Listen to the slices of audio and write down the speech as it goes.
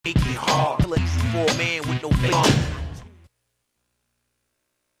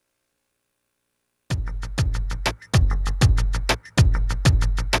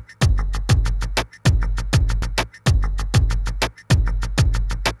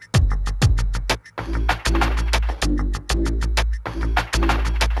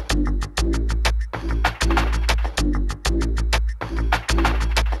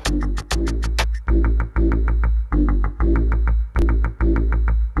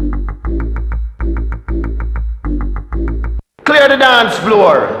dance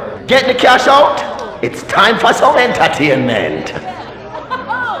floor. Get the cash out. It's time for some entertainment.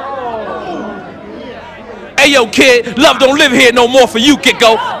 Hey yo kid, love don't live here no more for you,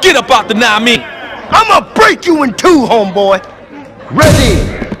 Kiko. Get up out the N.O.R.E. I'ma break you in two, homeboy. Ready,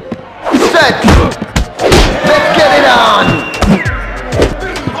 set, let's get it on.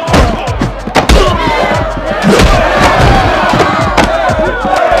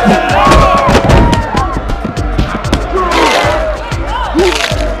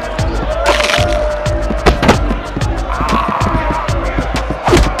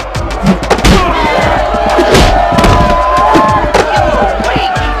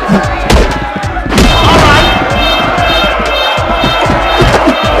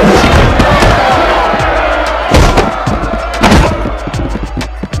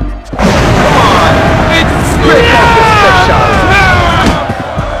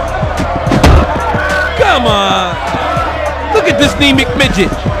 Come on! Look at this anemic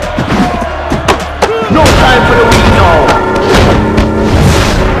midget! No time for the weak now!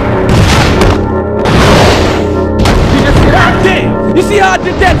 You just see that? Damn! You see how I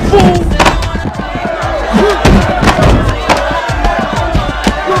did that, fool?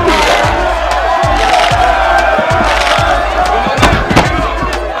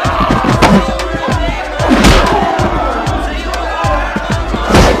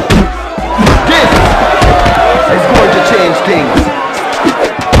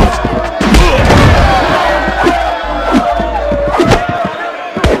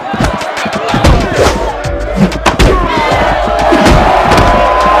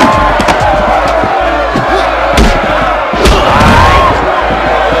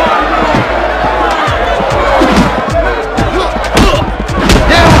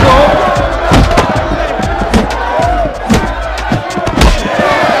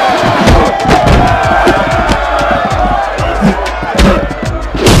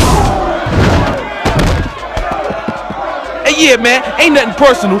 Yeah, man, ain't nothing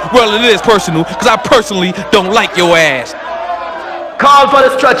personal. Well, it is personal, because I personally don't like your ass. Call for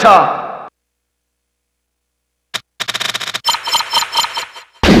the stretcher.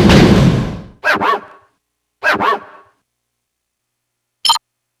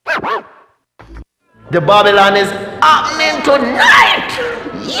 The Babylon is happening tonight.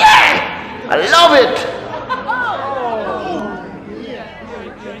 Yeah, I love it.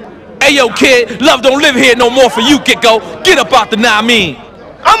 Hey yo kid, love don't live here no more for you, Kiko. Get up out the N.O.R.E.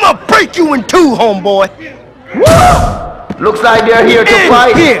 I'ma break you in two, homeboy. Woo! Looks like they're here to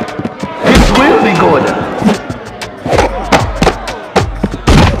fight. Here. This will be good.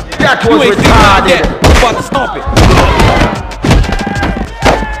 That was you ain't retarded. Seen I'm about to stomp it.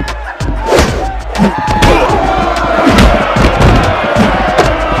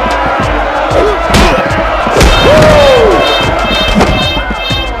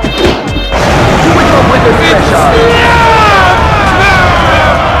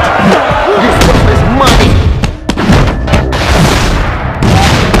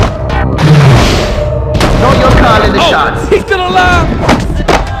 He's still alive!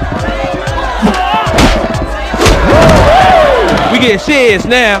 We getting shares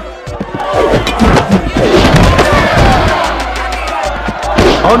now.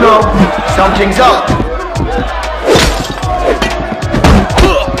 Oh no, something's up.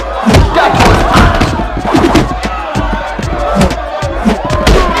 That was hot.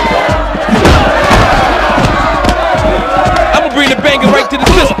 I'm gonna bring the banger right to the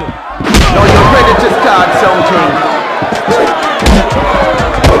system. Now you're ready to start something.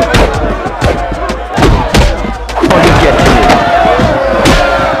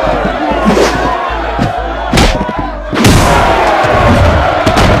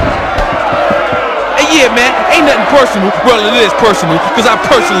 Yeah, man, ain't nothing personal. Well, it is personal, because I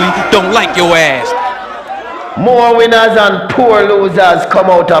personally don't like your ass. More winners and poor losers come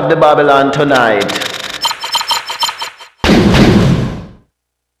out of the Babylon tonight.